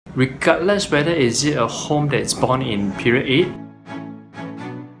regardless whether is it a home that's born in period 8,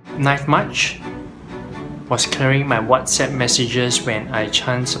 9th March, was clearing my WhatsApp messages when I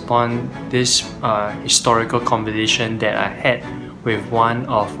chanced upon this historical conversation that I had with one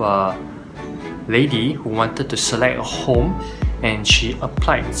of a lady who wanted to select a home, and she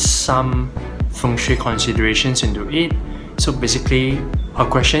applied some Feng Shui considerations into it. So basically, her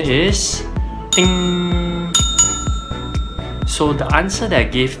question is, ding! So the answer that I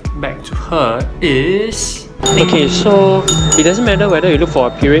gave back to her is, ding! Okay, so it doesn't matter whether you look for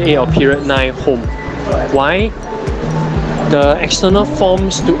a period 8 or period 9 home. Why? The external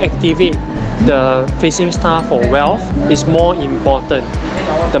forms to activate the facing star for wealth is more important.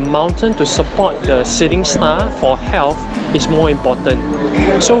 The mountain to support the sitting star for health is more important.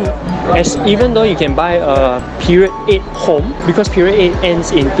 So even though you can buy a period 8 home, because period 8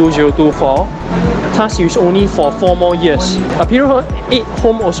 ends in 2024, thus it's only for 4 more years. A period 8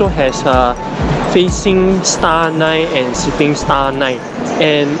 home also has a facing star 9 and sitting star 9.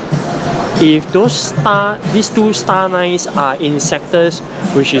 And if these two star 9s are in sectors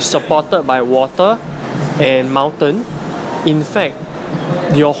which is supported by water and mountain, in fact,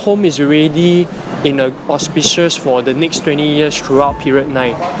 your home is already in a auspicious for the next 20 years throughout period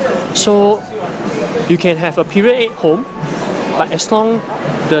 9. So you can have a period 8 home, but as long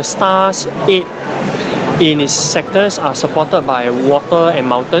the stars 8 in its sectors are supported by water and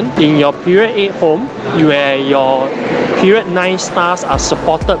mountain, in your period 8 home, where your period 9 stars are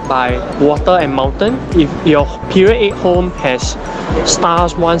supported by water and mountain, if your period 8 home has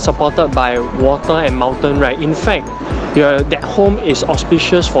stars 1 supported by water and mountain, right, in fact, that home is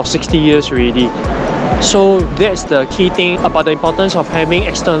auspicious for 60 years already. So that's the key thing about the importance of having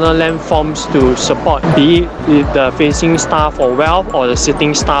external landforms to support, be it the facing star for wealth or the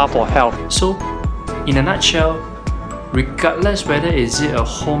sitting star for health. So in a nutshell, regardless whether is it a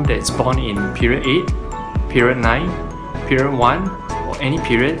home that's born in period 8, period 9, period 1 or any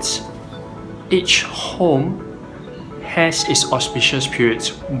periods, each home has its auspicious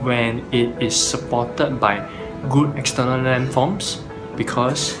periods when it is supported by good external landforms,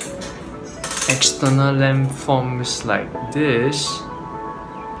 because external landforms like this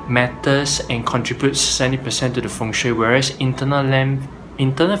matters and contributes 70% to the Feng Shui, whereas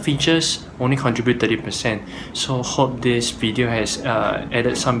internal features only contribute 30%. So hope this video has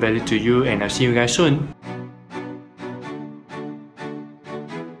added some value to you, and I'll see you guys soon.